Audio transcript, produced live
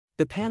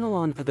The panel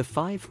on the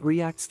 5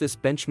 reactsThis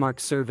benchmark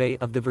survey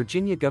of the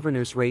Virginia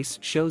governor's race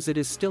shows it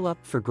is still up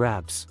for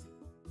grabs.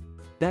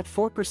 That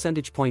 4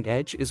 percentage point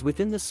edge is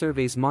within the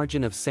survey's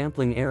margin of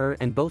sampling error,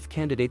 and both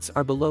candidates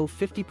are below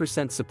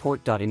 50%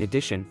 support. In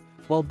addition,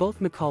 while both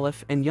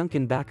McAuliffe and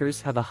Youngkin backers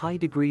have a high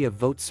degree of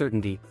vote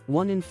certainty,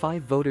 1 in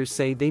 5 voters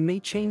say they may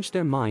change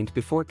their mind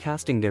before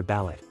casting their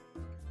ballot.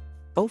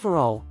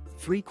 Overall,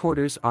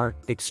 3/4 are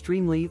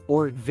extremely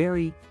or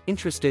very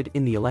interested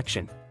in the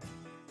election.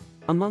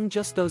 Among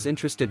just those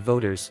interested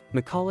voters,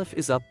 McAuliffe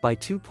is up by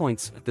 2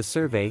 points. The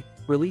survey,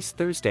 released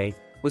Thursday,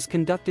 was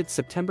conducted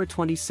September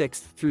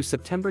 26 through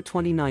September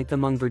 29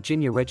 among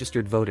Virginia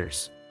registered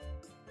voters.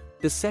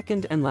 The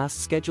second and last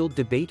scheduled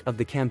debate of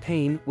the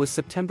campaign was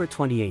September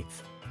 28.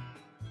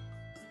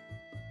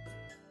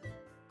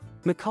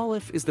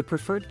 McAuliffe is the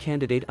preferred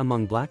candidate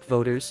among black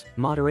voters,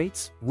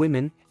 moderates,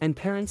 women, and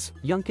parents.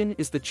 Youngkin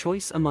is the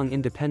choice among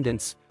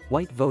independents,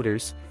 white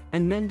voters,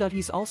 and men.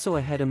 He's also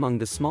ahead among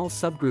the small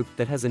subgroup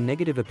that has a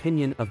negative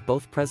opinion of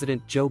both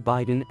President Joe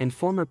Biden and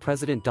former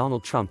President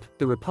Donald Trump.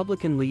 The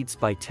Republican leads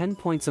by 10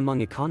 points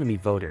among economy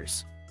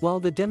voters, while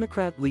the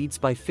Democrat leads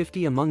by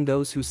 50 among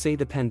those who say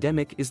the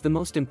pandemic is the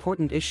most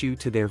important issue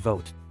to their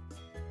vote.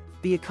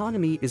 The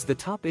economy is the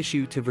top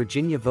issue to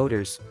Virginia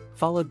voters,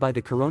 followed by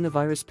the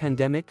coronavirus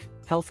pandemic,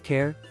 health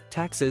care,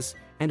 taxes,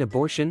 and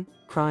abortion,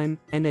 crime,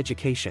 and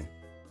education.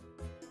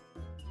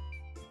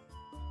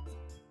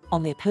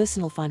 On their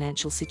personal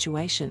financial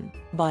situation,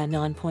 by a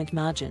 9-point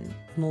margin,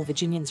 more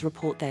Virginians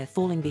report they are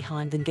falling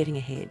behind than getting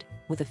ahead,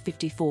 with a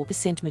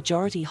 54%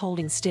 majority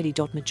holding steady.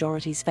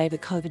 Majorities favor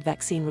COVID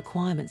vaccine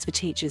requirements for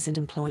teachers and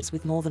employers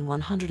with more than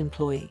 100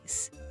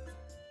 employees.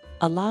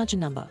 A larger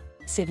number,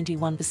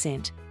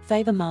 71%,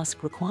 favor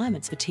mask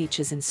requirements for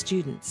teachers and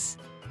students.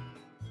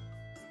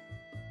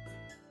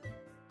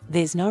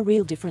 There's no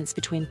real difference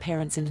between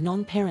parents and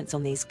non-parents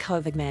on these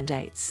COVID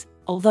mandates,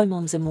 although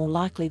moms are more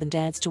likely than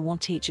dads to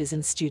want teachers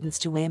and students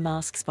to wear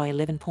masks by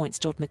 11 points.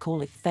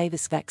 McAuliffe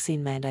favors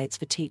vaccine mandates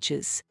for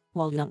teachers,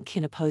 while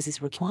Youngkin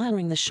opposes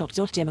requiring the shot.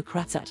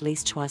 Democrats are at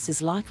least twice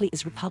as likely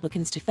as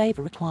Republicans to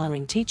favor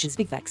requiring teachers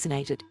be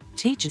vaccinated.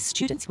 Teachers,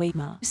 students wear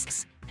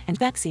masks and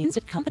vaccines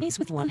at companies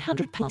with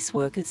 100+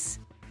 workers.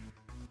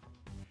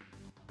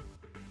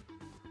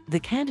 The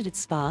candidates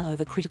spar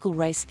over critical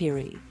race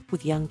theory,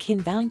 with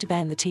Youngkin vowing to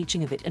ban the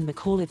teaching of it and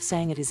McAuliffe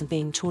saying it isn't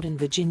being taught in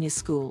Virginia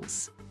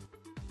schools.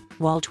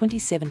 While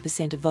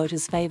 27% of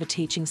voters favor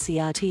teaching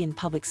CRT in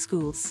public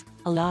schools,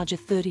 a larger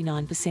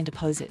 39%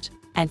 oppose it,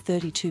 and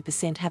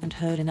 32% haven't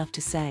heard enough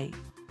to say.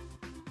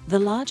 The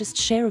largest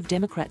share of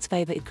Democrats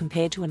favor it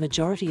compared to a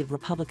majority of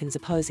Republicans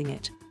opposing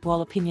it,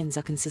 while opinions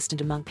are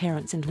consistent among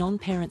parents and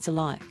non-parents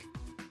alike.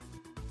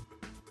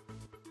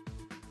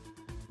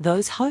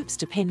 Those hopes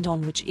depend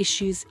on which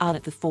issues are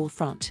at the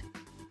forefront.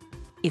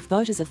 If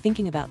voters are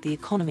thinking about the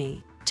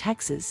economy,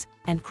 taxes,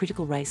 and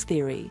critical race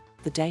theory,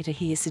 the data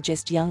here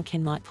suggest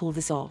Youngkin might pull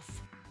this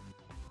off.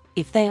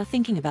 If they are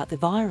thinking about the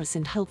virus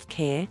and health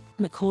care,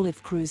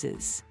 McAuliffe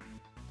cruises.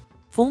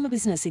 Former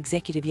business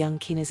executive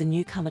Youngkin is a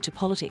newcomer to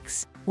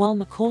politics, while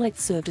McAuliffe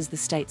served as the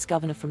state's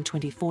governor from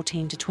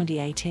 2014 to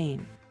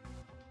 2018.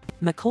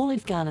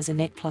 McAuliffe garners a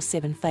net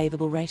 +7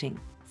 favorable rating.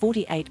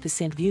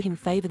 48% view him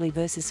favorably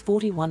versus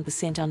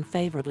 41%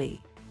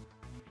 unfavorably.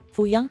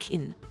 For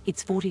Youngkin,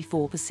 it's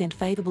 44%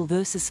 favorable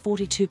versus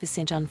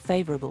 42%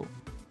 unfavorable.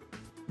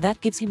 That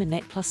gives him a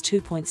net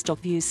 +2 points.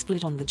 Views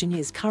split on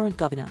Virginia's current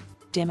governor,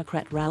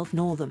 Democrat Ralph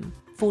Northam,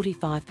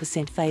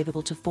 45%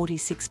 favorable to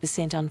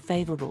 46%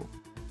 unfavorable.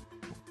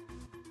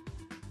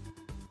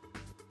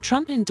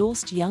 Trump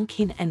endorsed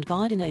Youngkin and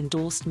Biden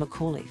endorsed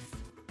McAuliffe.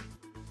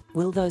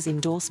 Will those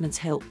endorsements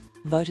help?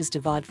 Voters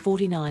divide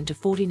 49 to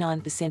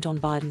 49% on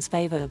Biden's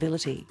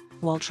favorability,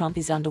 while Trump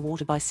is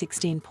underwater by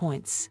 16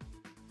 points.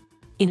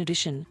 In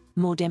addition,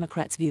 more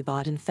Democrats view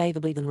Biden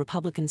favorably than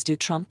Republicans do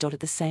Trump. At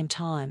the same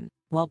time,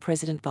 while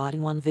President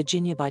Biden won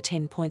Virginia by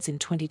 10 points in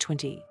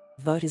 2020,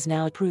 voters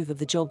now approve of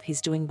the job he's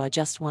doing by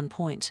just 1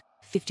 point,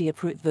 50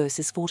 approve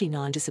versus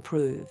 49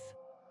 disapprove.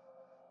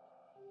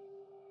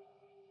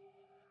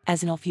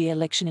 As an off-year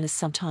election in a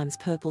sometimes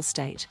purple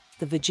state,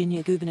 the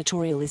Virginia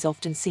gubernatorial is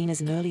often seen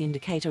as an early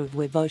indicator of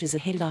where voters are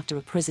headed after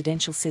a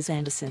presidential, says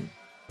Anderson.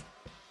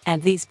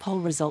 And these poll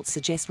results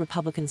suggest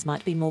Republicans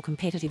might be more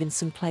competitive in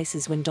some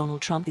places when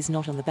Donald Trump is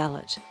not on the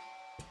ballot.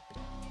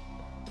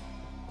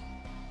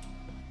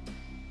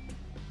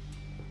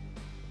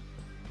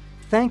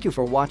 Thank you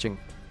for watching.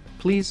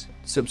 Please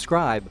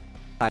subscribe.